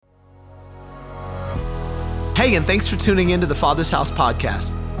Hey, and thanks for tuning in to the Father's House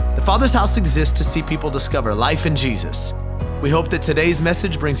podcast. The Father's House exists to see people discover life in Jesus. We hope that today's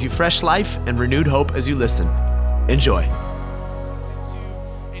message brings you fresh life and renewed hope as you listen. Enjoy.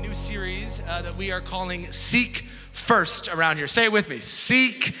 A new series that we are calling Seek First around here. Say it with me,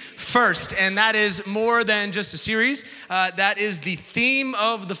 Seek First. And that is more than just a series. That is the theme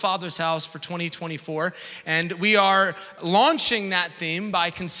of the Father's House for 2024. And we are launching that theme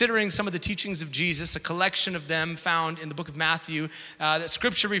by considering some of the teachings of Jesus, a collection of them found in the book of Matthew that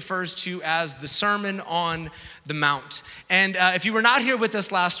scripture refers to as the Sermon on the Mount. And if you were not here with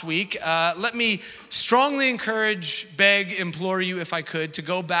us last week, let me strongly encourage, beg, implore you, if I could, to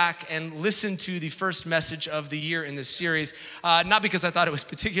go back and listen to the first message of the year in this series. Not because I thought it was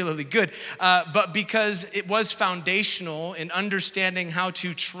particularly good, but because it was foundational in understanding how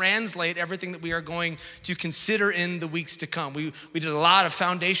to translate everything that we are going to consider in the weeks to come. We did a lot of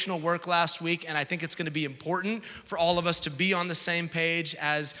foundational work last week, and I think it's going to be important for all of us to be on the same page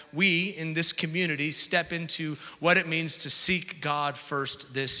as we in this community step into what it means to seek God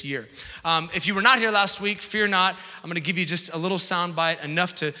first this year. If you were not here last week, fear not. I'm going to give you just a little soundbite,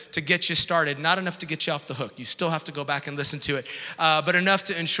 enough to get you started, not enough to get you off the hook. You still have to go back and listen to it, but enough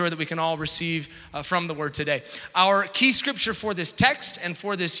to ensure that we can all receive from the word today. Our key scripture for this text and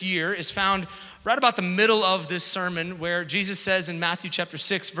for this year is found right about the middle of this sermon, where Jesus says in Matthew chapter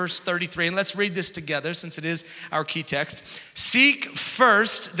 6, verse 33, and let's read this together since it is our key text. Seek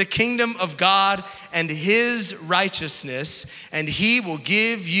first the kingdom of God and his righteousness, and he will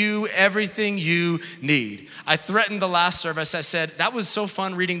give you everything you need. I threatened the last service. I said, that was so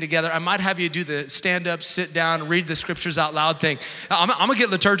fun reading together. I might have you do the stand up, sit down, read the scriptures out loud thing. I'm gonna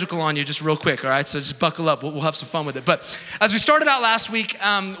get liturgical on you just real quick, all right? So just buckle up. We'll have some fun with it. But as we started out last week,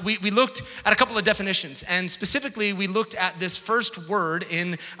 we looked at a couple of definitions, and specifically we looked at this first word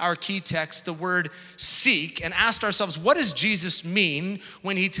in our key text, the word seek, and asked ourselves, what does Jesus mean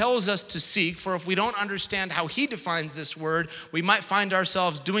when he tells us to seek? For if we don't understand how he defines this word, we might find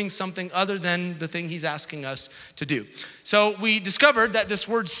ourselves doing something other than the thing he's asking us to do. So we discovered that this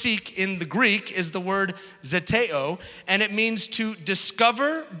word seek in the Greek is the word zeteo, and it means to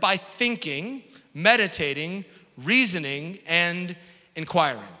discover by thinking, meditating, reasoning, and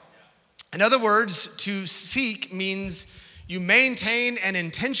inquiring. In other words, to seek means you maintain an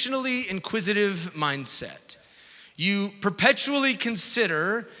intentionally inquisitive mindset. You perpetually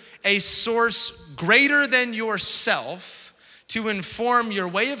consider a source greater than yourself to inform your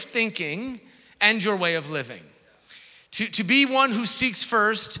way of thinking and your way of living. To be one who seeks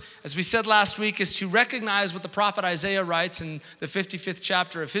first, as we said last week, is to recognize what the prophet Isaiah writes in the 55th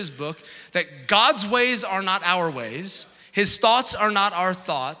chapter of his book, that God's ways are not our ways, his thoughts are not our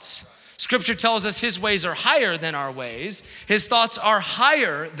thoughts. Scripture tells us his ways are higher than our ways. His thoughts are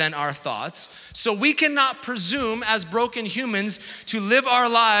higher than our thoughts. So we cannot presume as broken humans to live our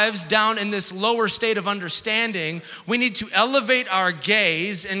lives down in this lower state of understanding. We need to elevate our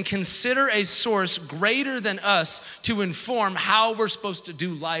gaze and consider a source greater than us to inform how we're supposed to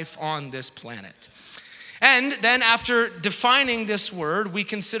do life on this planet. And then after defining this word, we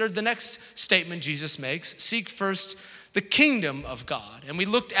considered the next statement Jesus makes, seek first the kingdom of God. And we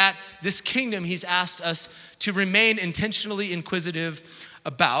looked at this kingdom he's asked us to remain intentionally inquisitive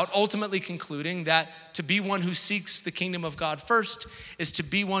about, ultimately concluding that to be one who seeks the kingdom of God first is to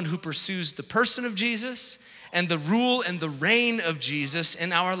be one who pursues the person of Jesus and the rule and the reign of Jesus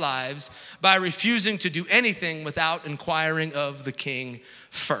in our lives by refusing to do anything without inquiring of the King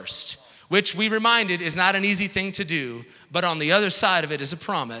first, which we reminded is not an easy thing to do. But on the other side of it is a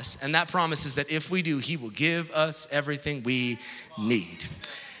promise, and that promise is that if we do, he will give us everything we need.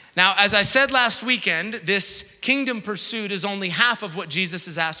 Now, as I said last weekend, this kingdom pursuit is only half of what Jesus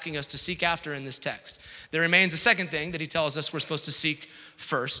is asking us to seek after in this text. There remains a second thing that he tells us we're supposed to seek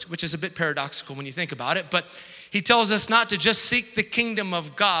first, which is a bit paradoxical when you think about it, but he tells us not to just seek the kingdom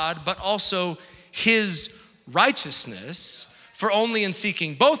of God, but also his righteousness. For only in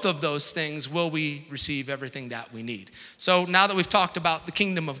seeking both of those things will we receive everything that we need. So now that we've talked about the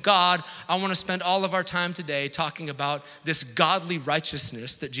kingdom of God, I want to spend all of our time today talking about this godly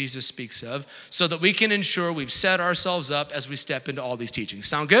righteousness that Jesus speaks of so that we can ensure we've set ourselves up as we step into all these teachings.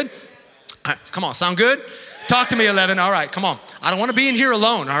 Sound good? All right, come on, sound good? Talk to me, 11. All right, come on. I don't want to be in here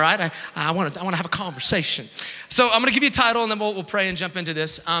alone, all right? I want to have a conversation. So I'm going to give you a title, and then we'll pray and jump into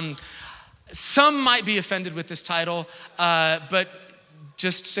this. Some might be offended with this title, but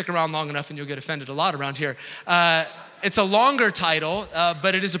just stick around long enough and you'll get offended a lot around here. It's a longer title,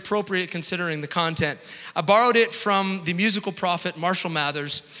 but it is appropriate considering the content. I borrowed it from the musical prophet Marshall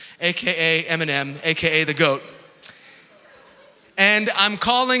Mathers, AKA Eminem, AKA the GOAT. And I'm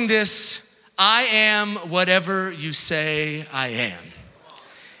calling this I am whatever you say I am.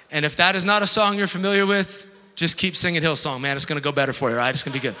 And if that is not a song you're familiar with, just keep singing Hillsong, man. It's gonna go better for you, all right? It's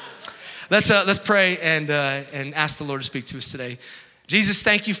gonna be good. Let's pray and ask the Lord to speak to us today. Jesus,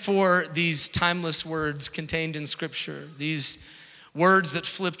 thank you for these timeless words contained in Scripture, these words that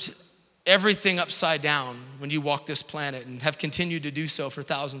flipped everything upside down when you walked this planet and have continued to do so for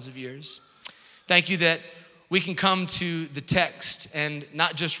thousands of years. Thank you that we can come to the text and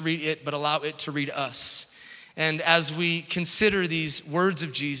not just read it, but allow it to read us. And as we consider these words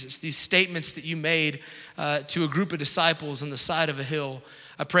of Jesus, these statements that you made to a group of disciples on the side of a hill,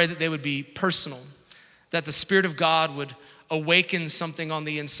 I pray that they would be personal, that the Spirit of God would awaken something on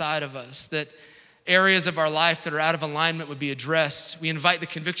the inside of us, that areas of our life that are out of alignment would be addressed. We invite the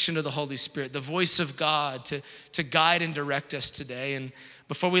conviction of the Holy Spirit, the voice of God to guide and direct us today. And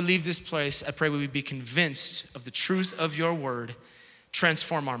before we leave this place, I pray we would be convinced of the truth of your word,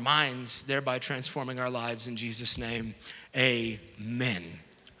 transform our minds, thereby transforming our lives. In Jesus' name, amen.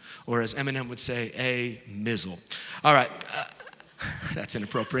 Or as Eminem would say, a mizzle. All right, that's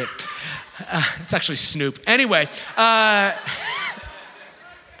inappropriate. It's actually Snoop. Anyway,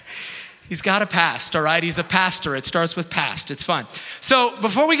 he's got a past, all right? He's a pastor. It starts with past. It's fine. So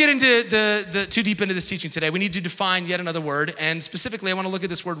before we get into the too deep into this teaching today, we need to define yet another word. And specifically, I want to look at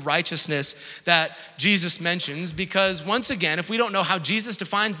this word righteousness that Jesus mentions, because once again, if we don't know how Jesus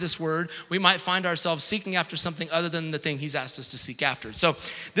defines this word, we might find ourselves seeking after something other than the thing he's asked us to seek after. So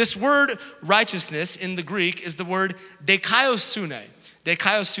this word righteousness in the Greek is the word dikaiosune,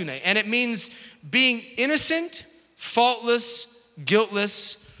 and it means being innocent, faultless,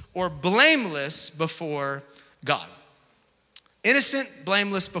 guiltless, or blameless before God. Innocent,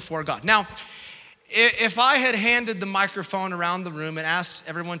 blameless before God. Now, if I had handed the microphone around the room and asked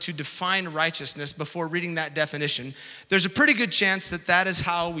everyone to define righteousness before reading that definition, there's a pretty good chance that that is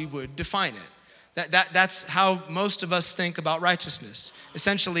how we would define it. That's how most of us think about righteousness.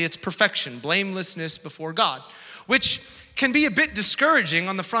 Essentially, it's perfection, blamelessness before God, which can be a bit discouraging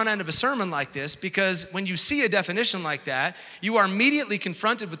on the front end of a sermon like this, because when you see a definition like that, you are immediately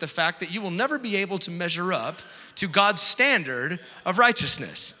confronted with the fact that you will never be able to measure up to God's standard of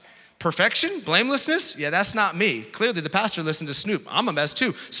righteousness. Perfection, blamelessness, yeah, that's not me. Clearly the pastor listened to Snoop. I'm a mess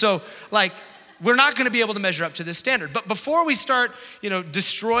too. So we're not gonna be able to measure up to this standard. But before we start,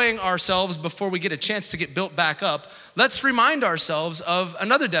 destroying ourselves before we get a chance to get built back up, let's remind ourselves of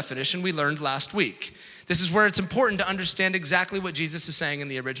another definition we learned last week. This is where it's important to understand exactly what Jesus is saying in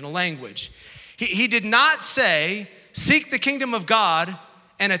the original language. He did not say, seek the kingdom of God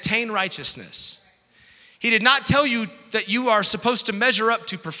and attain righteousness. He did not tell you that you are supposed to measure up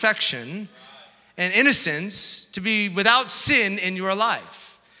to perfection and innocence to be without sin in your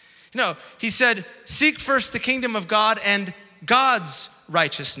life. No, he said, seek first the kingdom of God and God's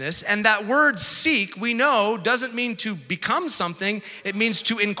righteousness. And that word seek, we know, doesn't mean to become something. It means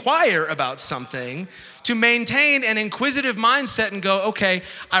to inquire about something, to maintain an inquisitive mindset and go, okay,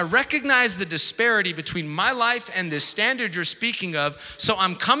 I recognize the disparity between my life and this standard you're speaking of, so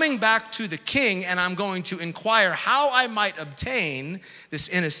I'm coming back to the King and I'm going to inquire how I might obtain this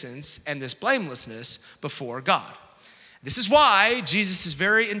innocence and this blamelessness before God. This is why Jesus is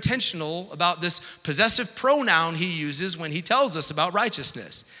very intentional about this possessive pronoun he uses when he tells us about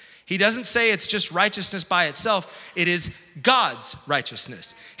righteousness. He doesn't say it's just righteousness by itself. It is God's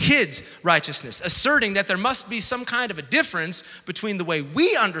righteousness, his righteousness, asserting that there must be some kind of a difference between the way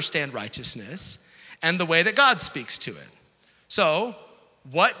we understand righteousness and the way that God speaks to it. So,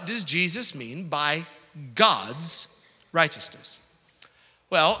 what does Jesus mean by God's righteousness?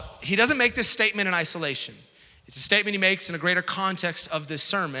 Well, he doesn't make this statement in isolation. It's a statement he makes in a greater context of this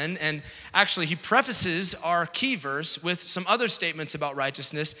sermon, and actually he prefaces our key verse with some other statements about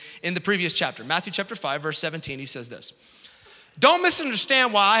righteousness in the previous chapter. Matthew chapter 5, verse 17, he says this: "Don't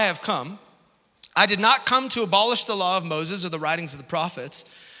misunderstand why I have come. I did not come to abolish the law of Moses or the writings of the prophets.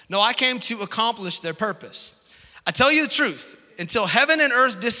 No, I came to accomplish their purpose. I tell you the truth, until heaven and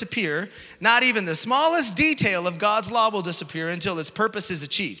earth disappear, not even the smallest detail of God's law will disappear until its purpose is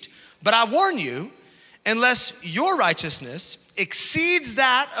achieved. But I warn you, unless your righteousness exceeds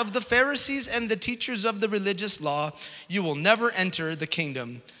that of the Pharisees and the teachers of the religious law, you will never enter the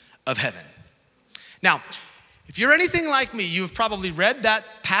kingdom of heaven." Now, if you're anything like me, you've probably read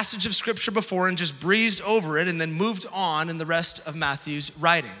that passage of scripture before and just breezed over it and then moved on in the rest of Matthew's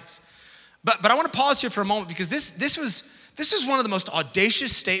writings. But I want to pause here for a moment, because this is one of the most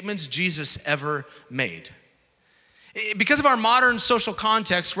audacious statements Jesus ever made. Because of our modern social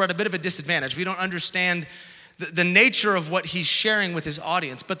context, we're at a bit of a disadvantage. We don't understand the nature of what he's sharing with his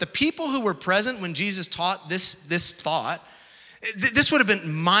audience. But the people who were present when Jesus taught this thought, This would have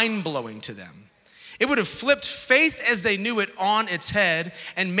been mind-blowing to them. It would have flipped faith as they knew it on its head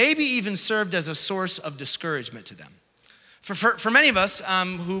and maybe even served as a source of discouragement to them. For many of us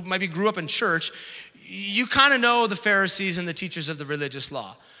who maybe grew up in church, you kind of know the Pharisees and the teachers of the religious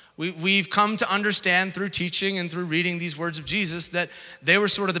law. We've come to understand through teaching and through reading these words of Jesus that they were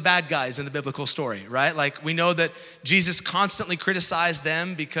sort of the bad guys in the biblical story, right? Like we know that Jesus constantly criticized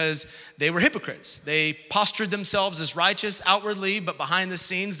them because they were hypocrites. They postured themselves as righteous outwardly, but behind the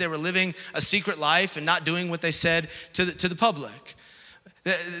scenes they were living a secret life and not doing what they said to the public.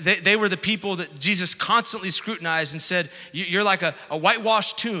 They were the people that Jesus constantly scrutinized and said, you're like a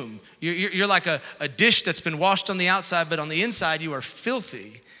whitewashed tomb. You're like a dish that's been washed on the outside, but on the inside you are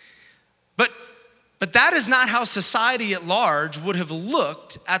filthy. But that is not how society at large would have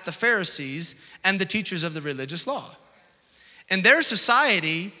looked at the Pharisees and the teachers of the religious law. In their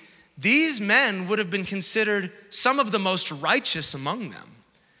society, these men would have been considered some of the most righteous among them.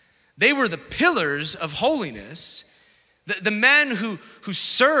 They were the pillars of holiness, the men who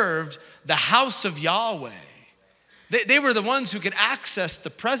served the house of Yahweh. They were the ones who could access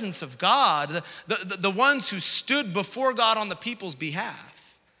the presence of God, the ones who stood before God on the people's behalf.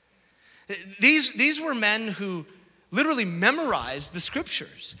 These were men who literally memorized the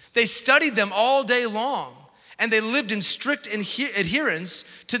scriptures. They studied them all day long, and they lived in strict adherence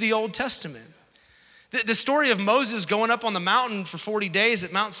to the Old Testament. The story of Moses going up on the mountain for 40 days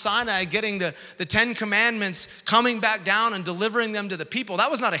at Mount Sinai, getting the 10 commandments, coming back down and delivering them to the people,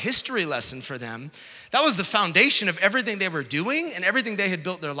 that was not a history lesson for them. That was the foundation of everything they were doing and everything they had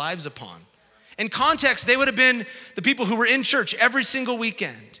built their lives upon. In context, they would have been the people who were in church every single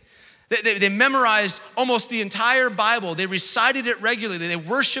weekend. They memorized almost the entire Bible. They recited it regularly. They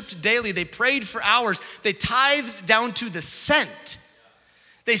worshiped daily. They prayed for hours. They tithed down to the cent.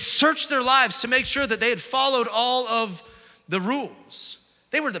 They searched their lives to make sure that they had followed all of the rules.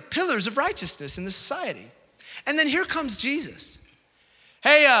 They were the pillars of righteousness in the society. And then here comes Jesus.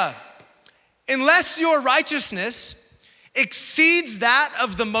 Hey, unless your righteousness exceeds that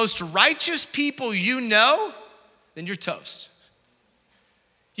of the most righteous people you know, then you're toast.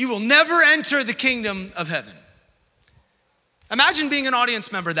 You will never enter the kingdom of heaven. Imagine being an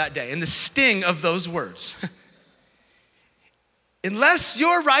audience member that day and the sting of those words. Unless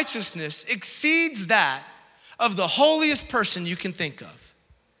your righteousness exceeds that of the holiest person you can think of.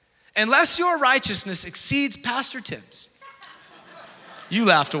 Unless your righteousness exceeds Pastor Tim's. You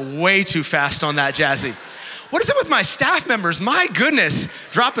laughed way too fast on that, Jazzy. What is it with my staff members? My goodness,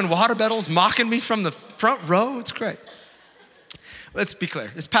 dropping water bottles, mocking me from the front row. It's great. Let's be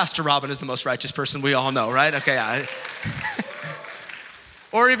clear. It's Pastor Robin is the most righteous person we all know, right? Okay.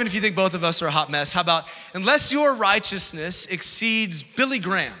 Or even if you think both of us are a hot mess, how about, unless your righteousness exceeds Billy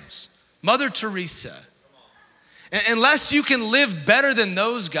Graham's, Mother Teresa, unless you can live better than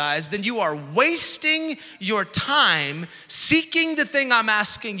those guys, then you are wasting your time seeking the thing I'm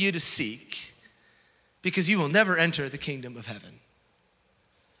asking you to seek, because you will never enter the kingdom of heaven.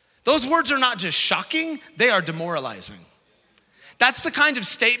 Those words are not just shocking, they are demoralizing. That's the kind of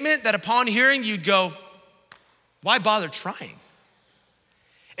statement that upon hearing you'd go, why bother trying?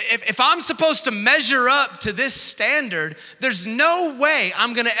 If I'm supposed to measure up to this standard, there's no way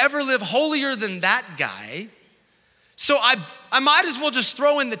I'm gonna ever live holier than that guy. So I might as well just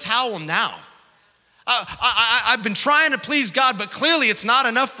throw in the towel now. I've been trying to please God, but clearly it's not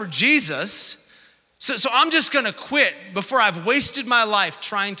enough for Jesus. So I'm just gonna quit before I've wasted my life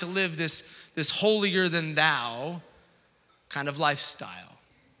trying to live this holier than thou kind of lifestyle.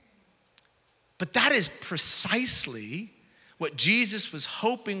 But that is precisely what Jesus was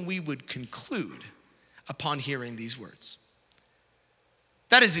hoping we would conclude upon hearing these words.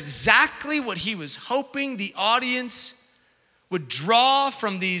 That is exactly what he was hoping the audience would draw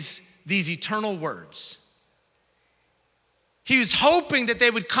from these eternal words. He was hoping that they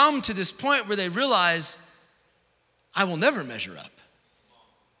would come to this point where they realize, I will never measure up.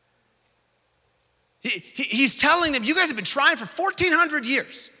 He's telling them, you guys have been trying for 1,400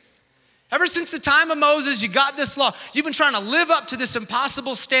 years. Ever since the time of Moses, you got this law. You've been trying to live up to this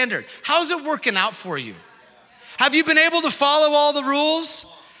impossible standard. How's it working out for you? Have you been able to follow all the rules?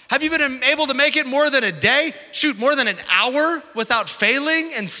 Have you been able to make it more than a day? Shoot, more than an hour without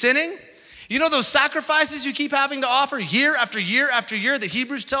failing and sinning? You know those sacrifices you keep having to offer year after year after year that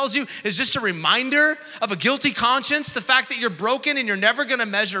Hebrews tells you is just a reminder of a guilty conscience, the fact that you're broken and you're never gonna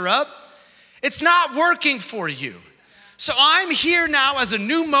measure up? It's not working for you. So I'm here now as a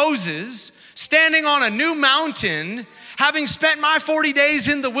new Moses, standing on a new mountain, having spent my 40 days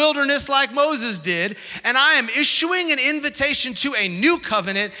in the wilderness like Moses did, and I am issuing an invitation to a new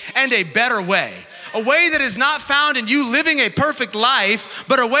covenant and a better way. A way that is not found in you living a perfect life,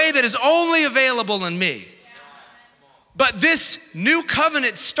 but a way that is only available in me. But this new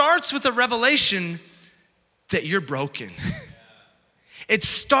covenant starts with a revelation that you're broken. It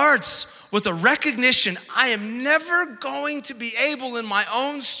starts with a recognition, I am never going to be able in my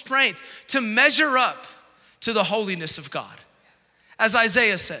own strength to measure up to the holiness of God. As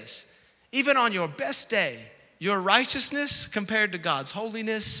Isaiah says, even on your best day, your righteousness compared to God's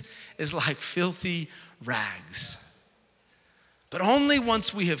holiness is like filthy rags. But only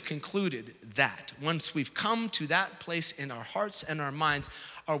once we have concluded that, once we've come to that place in our hearts and our minds,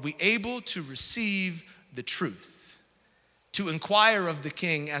 are we able to receive the truth, to inquire of the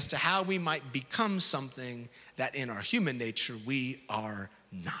King as to how we might become something that in our human nature we are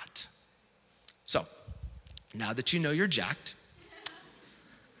not. So, now that you know you're jacked,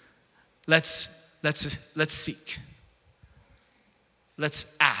 let's seek.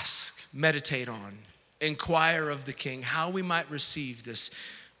 Let's ask, meditate on, inquire of the King how we might receive this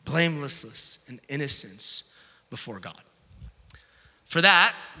blamelessness and innocence before God. For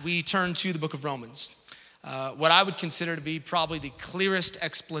that, we turn to the book of Romans. What I would consider to be probably the clearest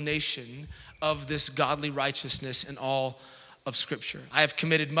explanation of this godly righteousness in all of Scripture. I have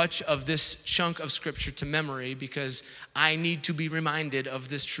committed much of this chunk of Scripture to memory because I need to be reminded of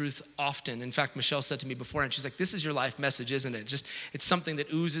this truth often. In fact, Michelle said to me beforehand, she's like, this is your life message, isn't it? It's something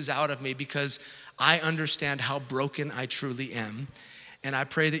that oozes out of me because I understand how broken I truly am. And I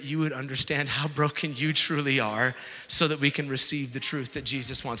pray that you would understand how broken you truly are so that we can receive the truth that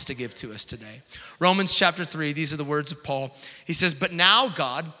Jesus wants to give to us today. Romans chapter 3, these are the words of Paul. He says, but now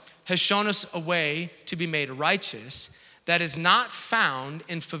God has shown us a way to be made righteous that is not found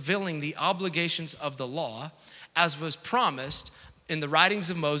in fulfilling the obligations of the law, as was promised in the writings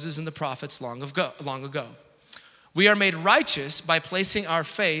of Moses and the prophets long ago. We are made righteous by placing our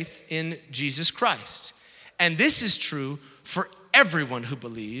faith in Jesus Christ. And this is true for everyone who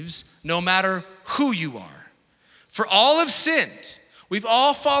believes, no matter who you are. For all have sinned. We've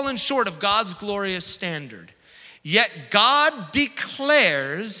all fallen short of God's glorious standard. Yet God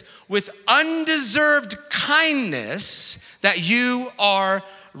declares with undeserved kindness that you are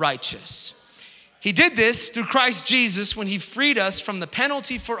righteous. He did this through Christ Jesus when he freed us from the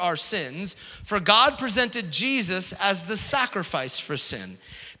penalty for our sins, for God presented Jesus as the sacrifice for sin.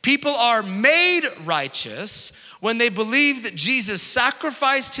 People are made righteous when they believe that Jesus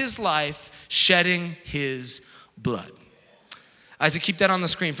sacrificed his life, shedding his blood. Isaac, keep that on the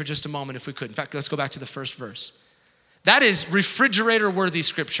screen for just a moment if we could. In fact, let's go back to the first verse. That is refrigerator-worthy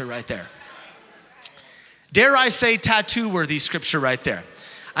scripture right there. Dare I say tattoo-worthy scripture right there.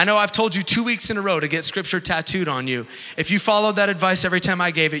 I know I've told you 2 weeks in a row to get scripture tattooed on you. If you followed that advice every time I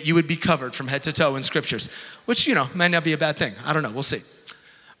gave it, you would be covered from head to toe in scriptures, which, might not be a bad thing. I don't know, we'll see.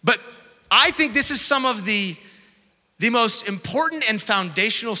 But I think this is some of the most important and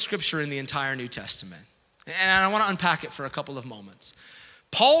foundational scripture in the entire New Testament. And I want to unpack it for a couple of moments.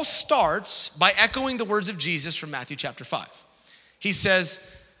 Paul starts by echoing the words of Jesus from Matthew chapter 5. He says,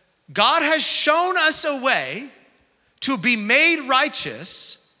 God has shown us a way to be made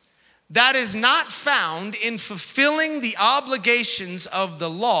righteous that is not found in fulfilling the obligations of the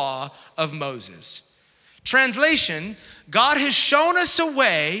law of Moses. Translation, God has shown us a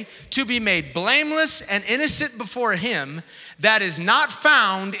way to be made blameless and innocent before him that is not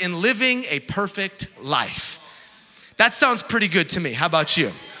found in living a perfect life. That sounds pretty good to me. How about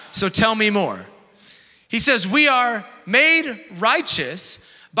you? So tell me more. He says we are made righteous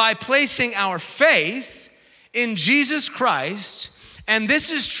by placing our faith in Jesus Christ, and this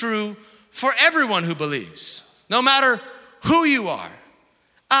is true for everyone who believes, no matter who you are.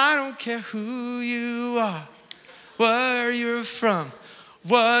 I don't care who you are, where you're from,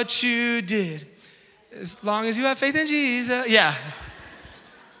 what you did, as long as you have faith in Jesus. Yeah.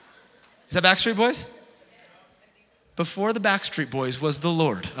 Is that Backstreet Boys? Before the Backstreet Boys was the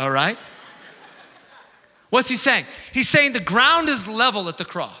Lord, all right? What's he saying? He's saying the ground is level at the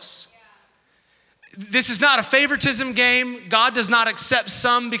cross. This is not a favoritism game. God does not accept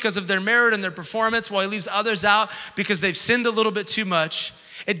some because of their merit and their performance while he leaves others out because they've sinned a little bit too much.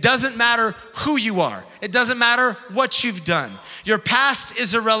 It doesn't matter who you are. It doesn't matter what you've done. Your past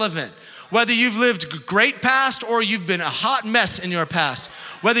is irrelevant. Whether you've lived a great past or you've been a hot mess in your past.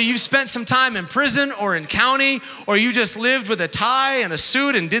 Whether you've spent some time in prison or in county, or you just lived with a tie and a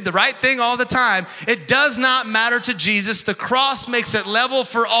suit and did the right thing all the time, it does not matter to Jesus. The cross makes it level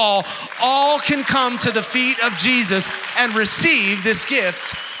for all. All can come to the feet of Jesus and receive this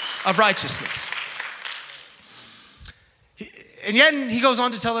gift of righteousness. And yet he goes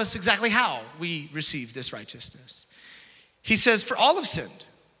on to tell us exactly how we receive this righteousness. He says, for all have sinned.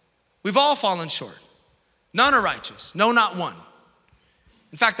 We've all fallen short. None are righteous. No, not one.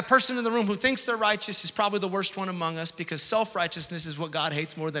 In fact, the person in the room who thinks they're righteous is probably the worst one among us, because self-righteousness is what God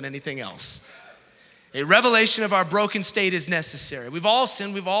hates more than anything else. A revelation of our broken state is necessary. We've all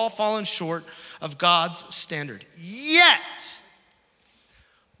sinned. We've all fallen short of God's standard. Yet,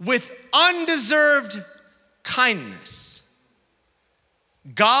 with undeserved kindness,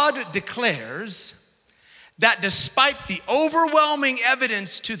 God declares that despite the overwhelming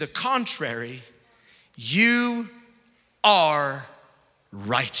evidence to the contrary, you are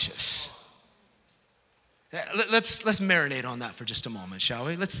righteous. Let's marinate on that for just a moment, shall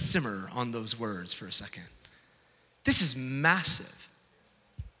we? Let's simmer on those words for a second. This is massive.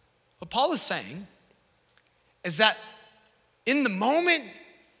 What Paul is saying is that in the moment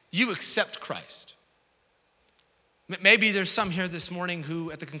you accept Christ, maybe there's some here this morning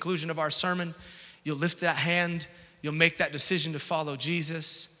who at the conclusion of our sermon, you'll lift that hand, you'll make that decision to follow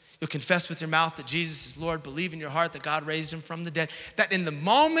Jesus. You'll confess with your mouth that Jesus is Lord, believe in your heart that God raised him from the dead. That in the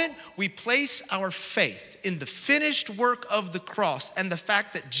moment we place our faith in the finished work of the cross and the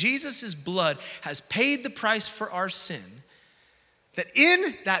fact that Jesus' blood has paid the price for our sin, that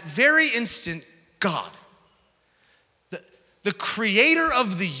in that very instant, God, the creator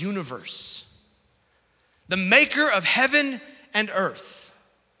of the universe, the maker of heaven and earth,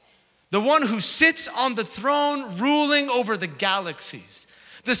 the one who sits on the throne ruling over the galaxies.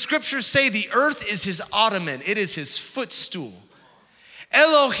 The scriptures say the earth is his ottoman, it is his footstool.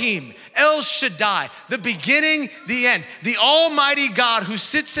 Elohim, El Shaddai, the beginning, the end. The Almighty God who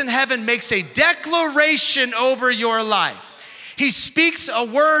sits in heaven makes a declaration over your life. He speaks a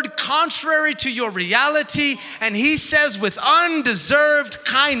word contrary to your reality, and he says with undeserved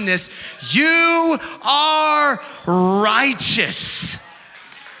kindness, you are righteous.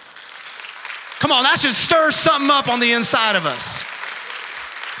 Come on, that should stir something up on the inside of us.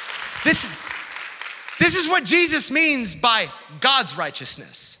 This is what Jesus means by God's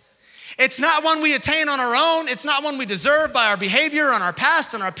righteousness. It's not one we attain on our own. It's not one we deserve by our behavior, on our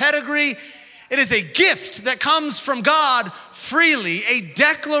past, and our pedigree. It is a gift that comes from God freely, a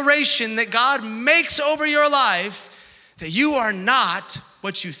declaration that God makes over your life that you are not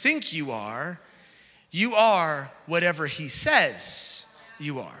what you think you are. You are whatever he says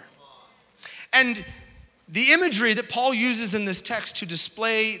you are. And the imagery that Paul uses in this text to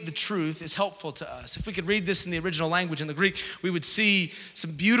display the truth is helpful to us. If we could read this in the original language, in the Greek, we would see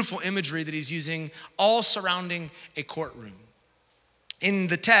some beautiful imagery that he's using, all surrounding a courtroom. In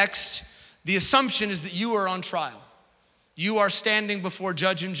the text, the assumption is that you are on trial. You are standing before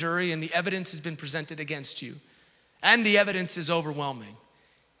judge and jury, and the evidence has been presented against you. And the evidence is overwhelming.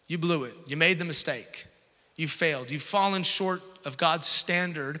 You blew it. You made the mistake. You failed. You've fallen short of God's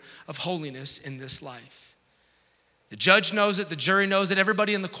standard of holiness in this life. The judge knows it, the jury knows it,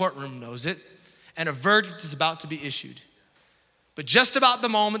 everybody in the courtroom knows it, and a verdict is about to be issued. But just about the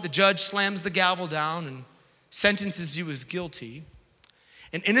moment the judge slams the gavel down and sentences you as guilty,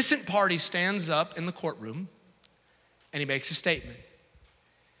 an innocent party stands up in the courtroom and he makes a statement.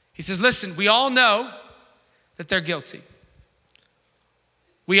 He says, listen, we all know that they're guilty.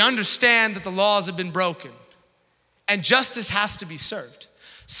 We understand that the laws have been broken and justice has to be served.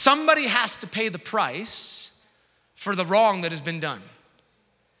 Somebody has to pay the price for the wrong that has been done.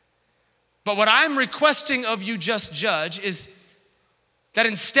 But what I'm requesting of you, just judge, is that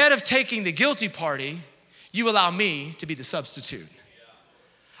instead of taking the guilty party, you allow me to be the substitute.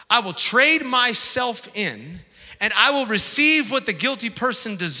 I will trade myself in, and I will receive what the guilty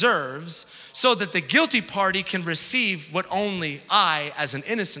person deserves so that the guilty party can receive what only I, as an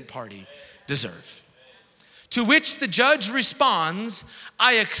innocent party, deserve. To which the judge responds,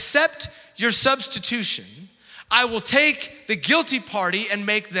 I accept your substitution. I will take the guilty party and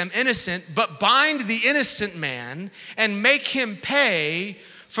make them innocent, but bind the innocent man and make him pay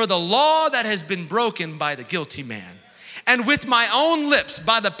for the law that has been broken by the guilty man. And with my own lips,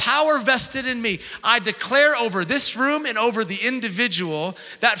 by the power vested in me, I declare over this room and over the individual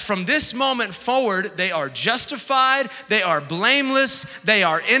that from this moment forward, they are justified, they are blameless, they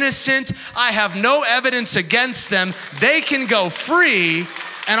are innocent. I have no evidence against them. They can go free,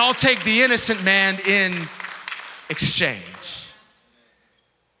 and I'll take the innocent man in exchange.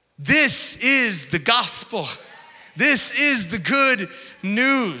 This is the gospel. This is the good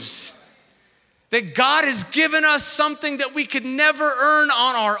news. That God has given us something that we could never earn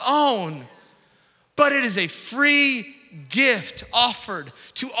on our own, but it is a free gift offered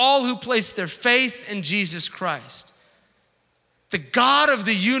to all who place their faith in Jesus Christ. The God of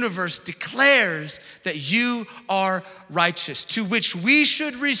the universe declares that you are righteous, to which we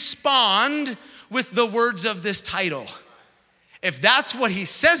should respond with the words of this title. If that's what he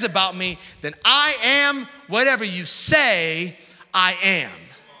says about me, then I am whatever you say I am.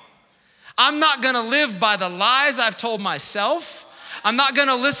 I'm not gonna live by the lies I've told myself. I'm not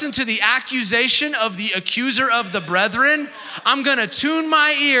gonna listen to the accusation of the accuser of the brethren. I'm gonna tune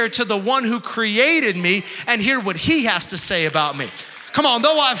my ear to the one who created me and hear what he has to say about me. Come on,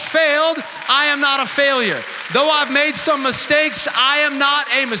 though I've failed, I am not a failure. Though I've made some mistakes, I am not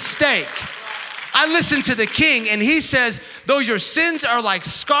a mistake. I listen to the King and he says, though your sins are like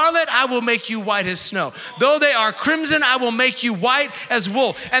scarlet, I will make you white as snow. Though they are crimson, I will make you white as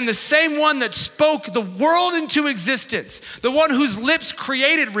wool. And the same one that spoke the world into existence, the one whose lips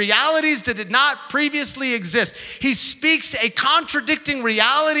created realities that did not previously exist, he speaks a contradicting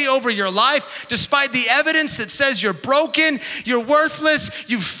reality over your life despite the evidence that says you're broken, you're worthless,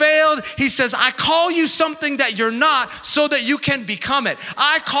 you've failed. He says, I call you something that you're not so that you can become it.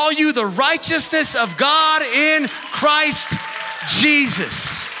 I call you the righteousness of God in Christ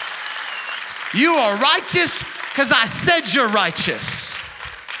Jesus. You are righteous because I said you're righteous.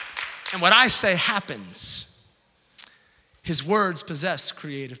 And what I say happens. His words possess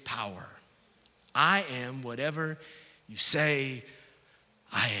creative power. I am whatever you say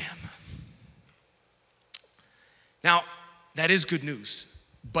I am. Now, that is good news,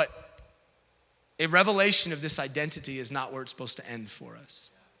 but a revelation of this identity is not where it's supposed to end for us.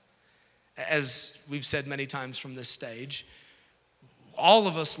 As we've said many times from this stage, all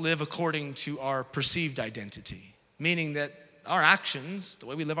of us live according to our perceived identity, meaning that our actions, the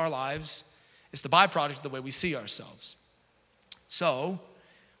way we live our lives, is the byproduct of the way we see ourselves. So,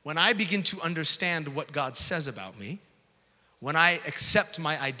 when I begin to understand what God says about me, when I accept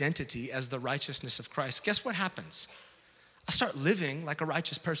my identity as the righteousness of Christ, guess what happens? I start living like a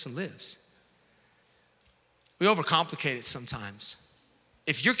righteous person lives. We overcomplicate it sometimes.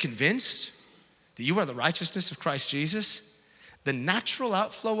 If you're convinced that you are the righteousness of Christ Jesus, the natural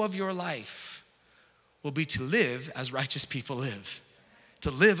outflow of your life will be to live as righteous people live, to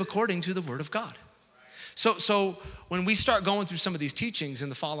live according to the word of God. So when we start going through some of these teachings in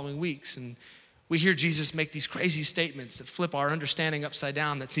the following weeks and we hear Jesus make these crazy statements that flip our understanding upside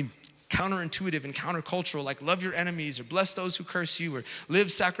down, that seem counterintuitive and countercultural, like love your enemies or bless those who curse you or live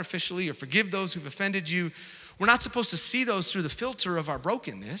sacrificially or forgive those who've offended you, we're not supposed to see those through the filter of our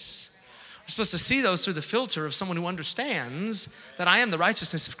brokenness. We're supposed to see those through the filter of someone who understands that I am the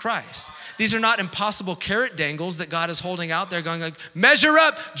righteousness of Christ. These are not impossible carrot dangles that God is holding out there going like, measure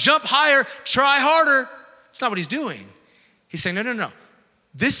up, jump higher, try harder. It's not what he's doing. He's saying, no.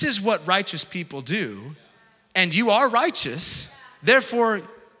 This is what righteous people do, and you are righteous. Therefore,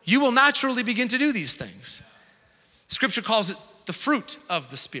 you will naturally begin to do these things. Scripture calls it the fruit of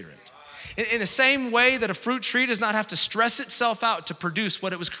the Spirit. In the same way that a fruit tree does not have to stress itself out to produce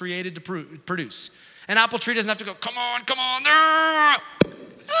what it was created to produce. An apple tree doesn't have to go, come on,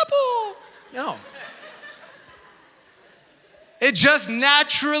 apple. No. It just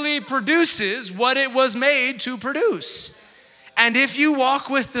naturally produces what it was made to produce. And if you walk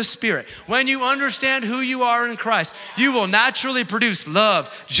with the Spirit, when you understand who you are in Christ, you will naturally produce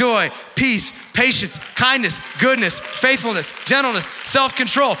love, joy, peace, patience, kindness, goodness, faithfulness, gentleness,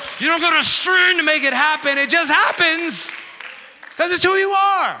 self-control. You don't go to strain to make it happen. It just happens because it's who you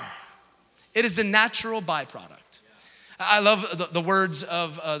are. It is the natural byproduct. I love the words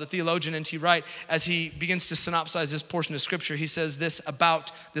of the theologian N.T. Wright as he begins to synopsize this portion of Scripture. He says this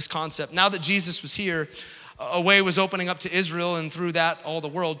about this concept. Now that Jesus was here, a way was opening up to Israel and through that all the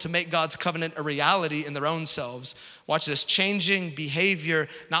world to make God's covenant a reality in their own selves. Watch this, changing behavior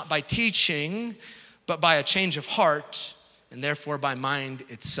not by teaching, but by a change of heart and therefore by mind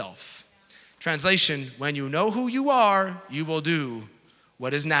itself. Translation, when you know who you are, you will do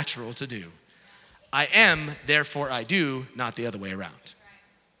what is natural to do. I am, therefore I do, not the other way around.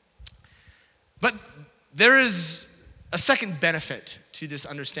 But there is a second benefit to this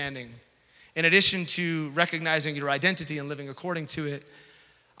understanding. In addition to recognizing your identity and living according to it,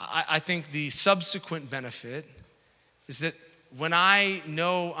 I think the subsequent benefit is that when I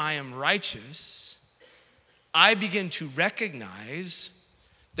know I am righteous, I begin to recognize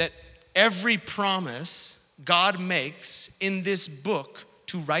that every promise God makes in this book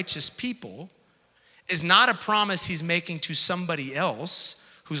to righteous people is not a promise he's making to somebody else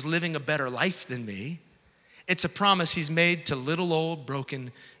who's living a better life than me. It's a promise he's made to little old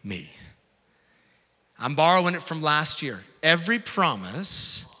broken me. I'm borrowing it from last year. Every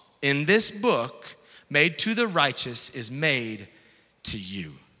promise in this book made to the righteous is made to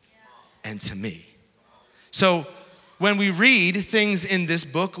you and to me. So when we read things in this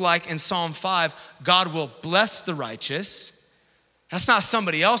book, like in Psalm 5, God will bless the righteous. That's not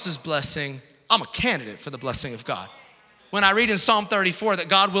somebody else's blessing. I'm a candidate for the blessing of God. when I read in Psalm 34 that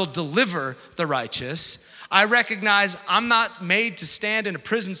God will deliver the righteous, I recognize I'm not made to stand in a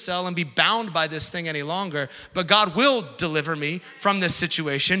prison cell and be bound by this thing any longer, but God will deliver me from this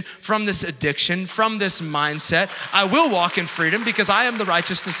situation, from this addiction, from this mindset. I will walk in freedom because I am the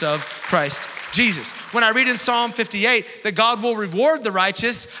righteousness of Christ Jesus. When I read in Psalm 58 that God will reward the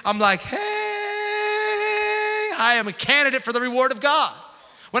righteous, I'm like, hey, I am a candidate for the reward of God.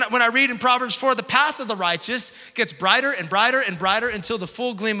 When I read in Proverbs 4, the path of the righteous gets brighter and brighter and brighter until the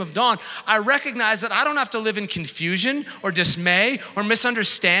full gleam of dawn, I recognize that I don't have to live in confusion or dismay or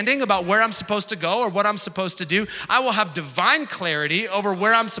misunderstanding about where I'm supposed to go or what I'm supposed to do. I will have divine clarity over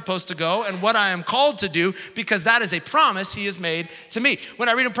where I'm supposed to go and what I am called to do because that is a promise he has made to me. When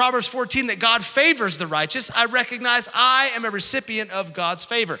I read in Proverbs 14 that God favors the righteous, I recognize I am a recipient of God's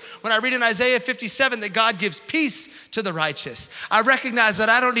favor. When I read in Isaiah 57 that God gives peace to the righteous, I recognize that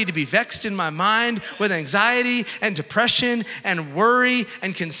I don't need to be vexed in my mind with anxiety and depression and worry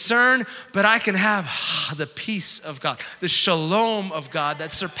and concern, but I can have the peace of God, the shalom of God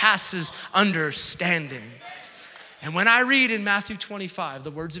that surpasses understanding. And when I read in Matthew 25, the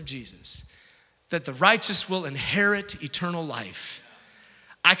words of Jesus, that the righteous will inherit eternal life,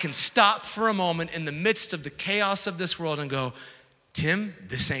 I can stop for a moment in the midst of the chaos of this world and go, Tim,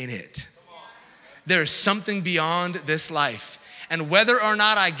 this ain't it. There is something beyond this life. And whether or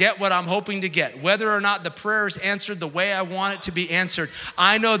not I get what I'm hoping to get, whether or not the prayer is answered the way I want it to be answered,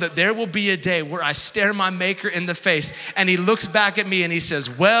 I know that there will be a day where I stare my Maker in the face and he looks back at me and he says,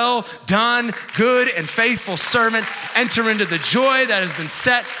 well done, good and faithful servant. Enter into the joy that has been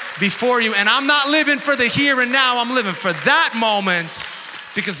set before you. And I'm not living for the here and now, I'm living for that moment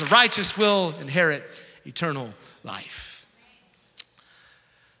because the righteous will inherit eternal life.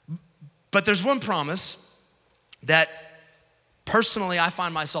 But there's one promise that personally I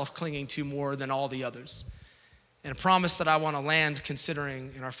find myself clinging to more than all the others. And a promise that I want to land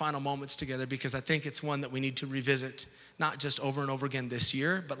considering in our final moments together because I think it's one that we need to revisit, not just over and over again this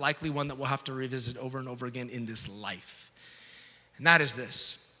year, but likely one that we'll have to revisit over and over again in this life. And that is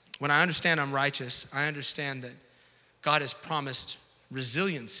this. When I understand I'm righteous, I understand that God has promised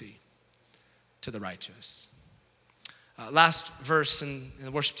resiliency to the righteous. Last verse, and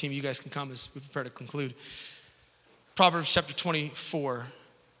the worship team, you guys can come as we prepare to conclude. Proverbs chapter 24.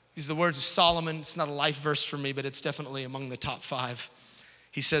 These are the words of Solomon. It's not a life verse for me, but it's definitely among the top 5.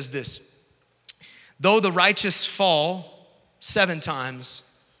 He says this, though the righteous fall 7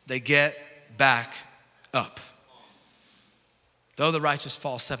 times, they get back up. Though the righteous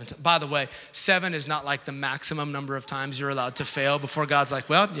fall 7 times. By the way, 7 is not like the maximum number of times you're allowed to fail before God's like,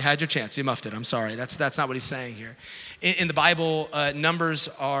 well, you had your chance, you muffed it, I'm sorry. That's not what he's saying here. In the Bible, numbers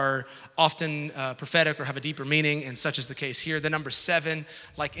are often prophetic or have a deeper meaning, and such is the case here. The number 7,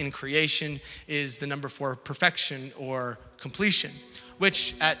 like in creation, is the number for perfection or completion,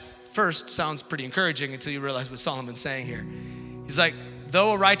 which at first sounds pretty encouraging until you realize what Solomon's saying here. He's like,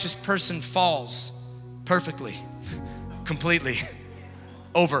 though a righteous person falls perfectly, completely,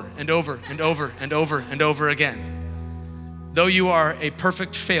 over and over and over and over and over again, though you are a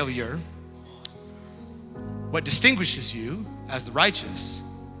perfect failure, what distinguishes you as the righteous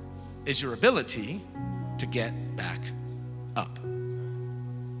is your ability to get back up.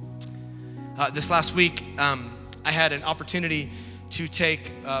 This last week, I had an opportunity to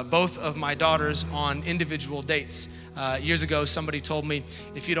take both of my daughters on individual dates. Years ago, somebody told me,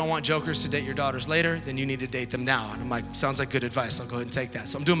 if you don't want jokers to date your daughters later, then you need to date them now. And I'm like, sounds like good advice. I'll go ahead and take that.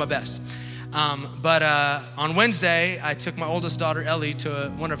 So I'm doing my best. But on Wednesday, I took my oldest daughter, Ellie,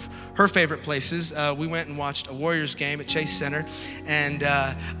 to one of her favorite places. We went and watched a Warriors game at Chase Center, and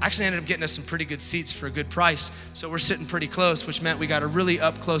actually ended up getting us some pretty good seats for a good price. So we're sitting pretty close, which meant we got a really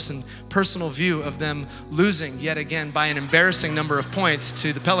up close and personal view of them losing yet again by an embarrassing number of points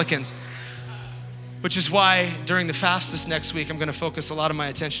to the Pelicans. Which is why during the fast this next week, I'm gonna focus a lot of my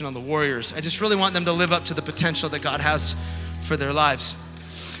attention on the Warriors. I just really want them to live up to the potential that God has for their lives.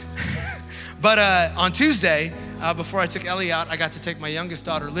 But on Tuesday, before I took Ellie out, I got to take my youngest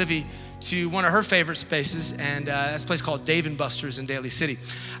daughter, Livy, to one of her favorite spaces, and that's a place called Dave & Buster's in Daly City.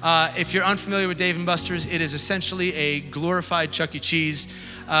 If you're unfamiliar with Dave & Buster's, it is essentially a glorified Chuck E. Cheese,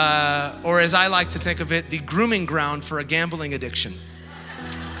 or as I like to think of it, the grooming ground for a gambling addiction.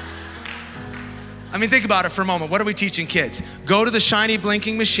 I mean, think about it for a moment. What are we teaching kids? Go to the shiny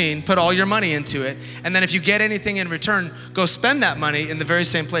blinking machine, put all your money into it, and then if you get anything in return, go spend that money in the very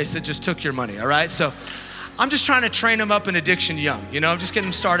same place that just took your money, all right? So I'm just trying to train them up in addiction young, just getting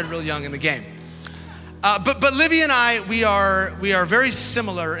them started real young in the game. But Livy and I, we are very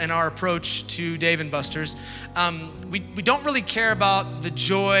similar in our approach to Dave & Buster's. We don't really care about the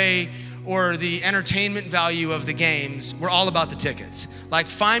joy or the entertainment value of the games. We're all about the tickets. Like,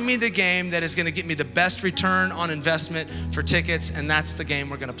 find me the game that is gonna get me the best return on investment for tickets, and that's the game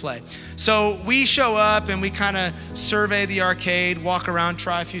we're gonna play. So we show up and we kind of survey the arcade, walk around,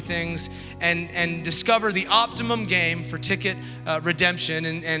 try a few things, and discover the optimum game for ticket redemption.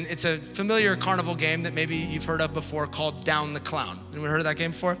 And it's a familiar carnival game that maybe you've heard of before called Down the Clown. Anyone heard of that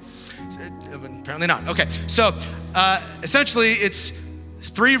game before? Apparently not. Okay, so essentially it's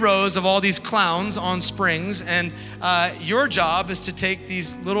 3 rows of all these clowns on springs, and your job is to take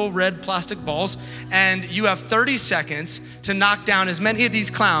these little red plastic balls, and you have 30 seconds to knock down as many of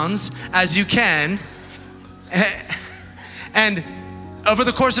these clowns as you can. And over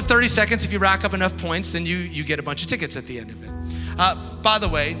the course of 30 seconds, if you rack up enough points, then you get a bunch of tickets at the end of it. By the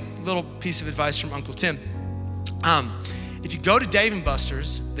way, little piece of advice from Uncle Tim. If you go to Dave &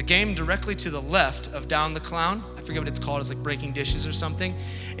 Buster's, the game directly to the left of Down the Clown, I forget what it's called, it's like Breaking Dishes or something,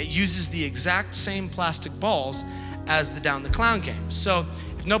 it uses the exact same plastic balls as the Down the Clown game. So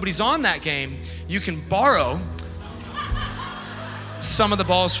if nobody's on that game, you can borrow some of the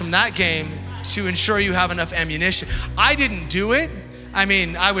balls from that game to ensure you have enough ammunition. I didn't do it. I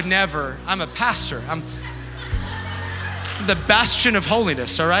mean, I would never. I'm a pastor. I'm the bastion of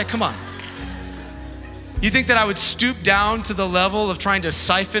holiness, all right? Come on. You think that I would stoop down to the level of trying to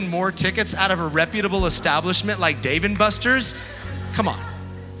siphon more tickets out of a reputable establishment like Dave & Buster's? Come on.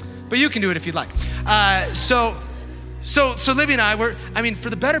 But you can do it if you'd like. So Livy and I, for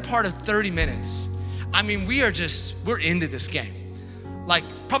the better part of 30 minutes, we're into this game. Like,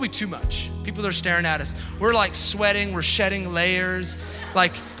 probably too much. People are staring at us. We're like sweating, we're shedding layers.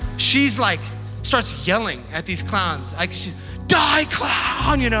 Like, she's like, starts yelling at these clowns. Like, she's, die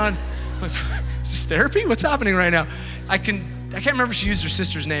clown, And I'm like, is this therapy? What's happening right now? I can't remember if she used her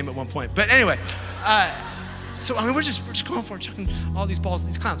sister's name at one point. But anyway, we're just going for it, chucking all these balls at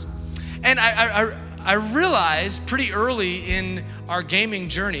these clowns. And I realized pretty early in our gaming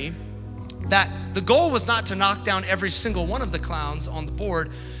journey that the goal was not to knock down every single one of the clowns on the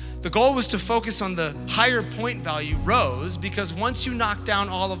board. The goal was to focus on the higher point value rows, because once you knock down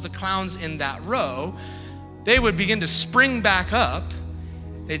all of the clowns in that row, they would begin to spring back up.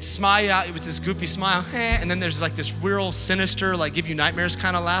 They'd smile out with this goofy smile, and then there's like this real sinister, like give you nightmares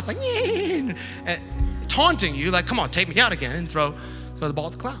kind of laugh, like, and taunting you, like, come on, take me out again, and throw the ball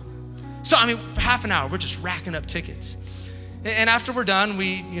at the clown. So, for half an hour, we're just racking up tickets. And after we're done,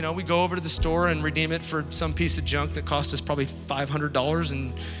 we go over to the store and redeem it for some piece of junk that cost us probably $500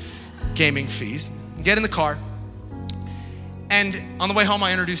 in gaming fees. Get in the car. And on the way home,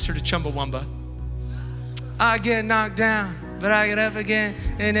 I introduced her to Chumbawamba. I get knocked down, but I get up again,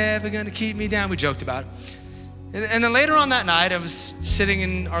 and never gonna keep me down. We joked about it. And then later on that night, I was sitting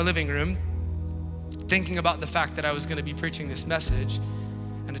in our living room thinking about the fact that I was gonna be preaching this message.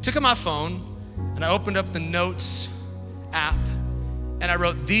 And I took out my phone, and I opened up the notes app, and I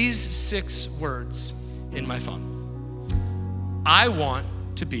wrote these 6 words in my phone. I want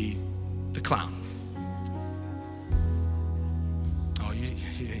to be the clown. Oh, you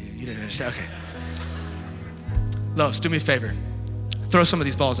didn't understand, okay. Los, do me a favor. Throw some of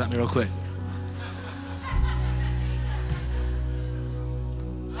these balls at me real quick.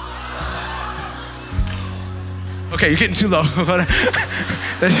 Okay, you're getting too low.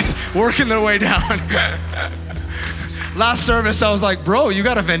 They're working their way down. Last service, I was like, bro, you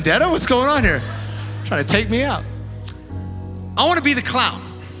got a vendetta? What's going on here? Trying to take me out. I want to be the clown.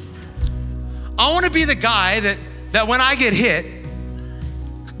 I want to be the guy that when I get hit,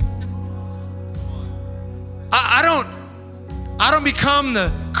 I don't become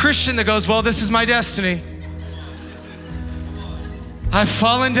the Christian that goes, well, this is my destiny. I've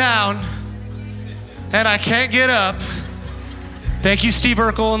fallen down and I can't get up. Thank you, Steve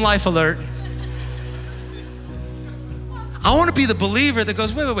Urkel and Life Alert. I want to be the believer that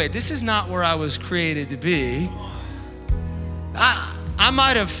goes, wait, this is not where I was created to be. I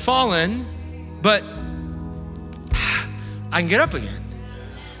might have fallen, but I can get up again.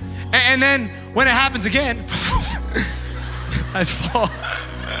 And then when it happens again, I fall.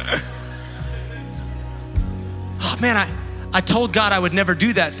 Oh man, I told God I would never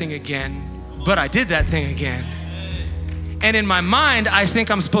do that thing again, but I did that thing again. And in my mind, I think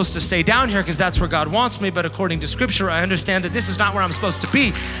I'm supposed to stay down here because that's where God wants me, but according to Scripture, I understand that this is not where I'm supposed to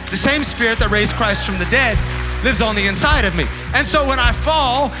be. The same Spirit that raised Christ from the dead lives on the inside of me. And so when I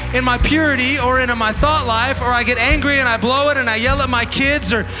fall in my purity or in my thought life, or I get angry and I blow it and I yell at my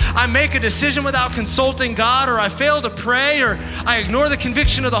kids, or I make a decision without consulting God, or I fail to pray, or I ignore the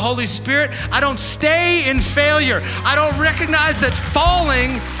conviction of the Holy Spirit, I don't stay in failure. I don't recognize that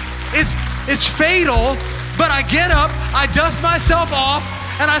falling is fatal, but I get up, I dust myself off,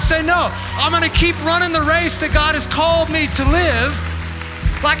 And I say, no, I'm gonna keep running the race that God has called me to live.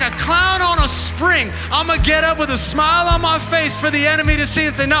 Like a clown on a spring, I'm gonna get up with a smile on my face for the enemy to see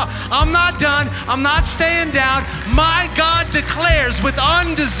and say, no, I'm not done, I'm not staying down. My God declares with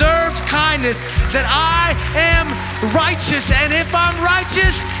undeserved kindness that I am righteous. And if I'm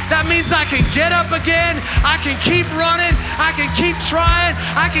righteous, that means I can get up again, I can keep running, I can keep trying,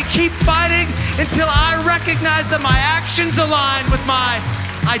 I can keep fighting until I recognize that my actions align with my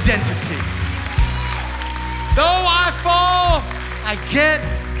identity. Though I fall, I get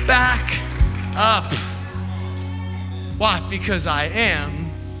back up. Why? Because I am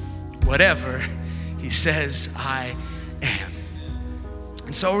whatever he says I am.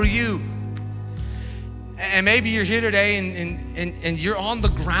 And so are you. And maybe you're here today and you're on the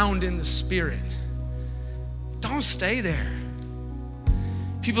ground in the Spirit. Don't stay there.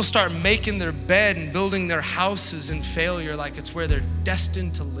 People start making their bed and building their houses in failure like it's where they're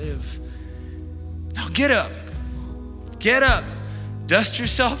destined to live. Now get up. Get up. Dust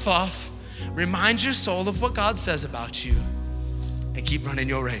yourself off, remind your soul of what God says about you, and keep running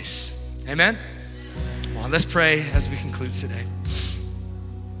your race. Amen? Come on, let's pray as we conclude today.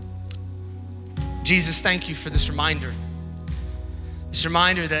 Jesus, thank you for this reminder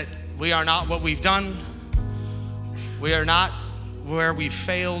that we are not what we've done. We are not where we've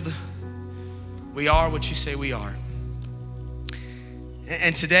failed. We are what you say we are.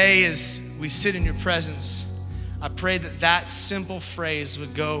 And today, as we sit in your presence, I pray that that simple phrase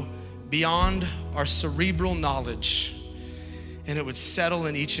would go beyond our cerebral knowledge and it would settle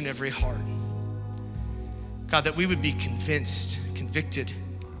in each and every heart. God, that we would be convinced, convicted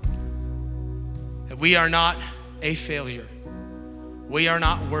that we are not a failure. We are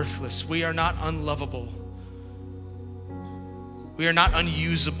not worthless. We are not unlovable. We are not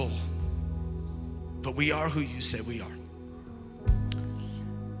unusable, but we are who you say we are.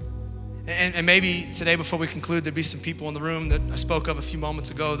 And maybe today, before we conclude, there'd be some people in the room that I spoke of a few moments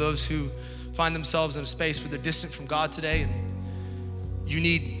ago, those who find themselves in a space where they're distant from God today, and you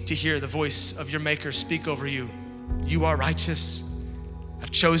need to hear the voice of your Maker speak over you. You are righteous.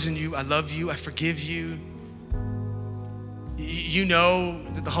 I've chosen you. I love you. I forgive you. You know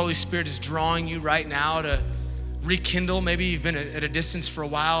that the Holy Spirit is drawing you right now to rekindle. Maybe you've been at a distance for a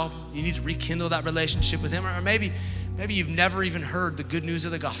while. You need to rekindle that relationship with him. Or maybe you've never even heard the good news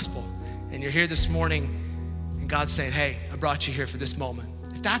of the gospel. And you're here this morning and God's saying, hey, I brought you here for this moment.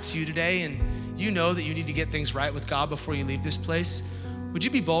 If that's you today and you know that you need to get things right with God before you leave this place, would you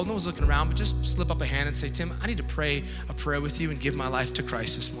be bold? No one's looking around, but just slip up a hand and say, Tim, I need to pray a prayer with you and give my life to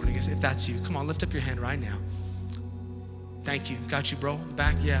Christ this morning. If that's you, come on, lift up your hand right now. Thank you. Got you, bro, in the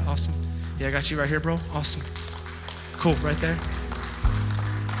back. Yeah, awesome. Yeah, I got you right here, bro. Awesome. Cool, right there.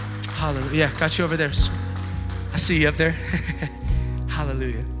 Hallelujah. Yeah, got you over there. I see you up there.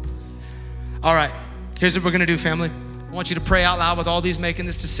 Hallelujah. All right, here's what we're gonna do, family. I want you to pray out loud with all these making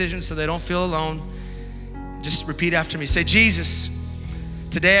this decision so they don't feel alone. Just repeat after me. Say, Jesus,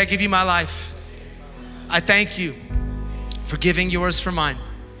 today I give you my life. I thank you for giving yours for mine.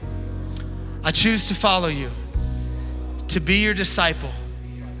 I choose to follow you, to be your disciple.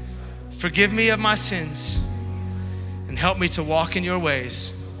 Forgive me of my sins and help me to walk in your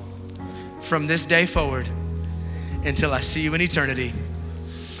ways from this day forward until I see you in eternity.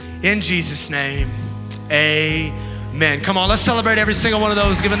 In Jesus' name, amen. Come on, let's celebrate every single one of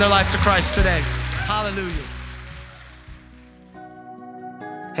those giving their life to Christ today. Hallelujah.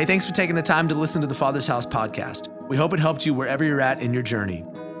 Hey, thanks for taking the time to listen to the Father's House podcast. We hope it helped you wherever you're at in your journey.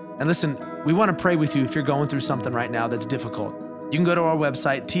 And listen, we want to pray with you if you're going through something right now that's difficult. You can go to our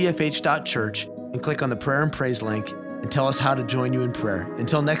website, tfh.church, and click on the prayer and praise link and tell us how to join you in prayer.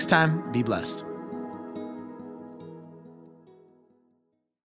 Until next time, be blessed.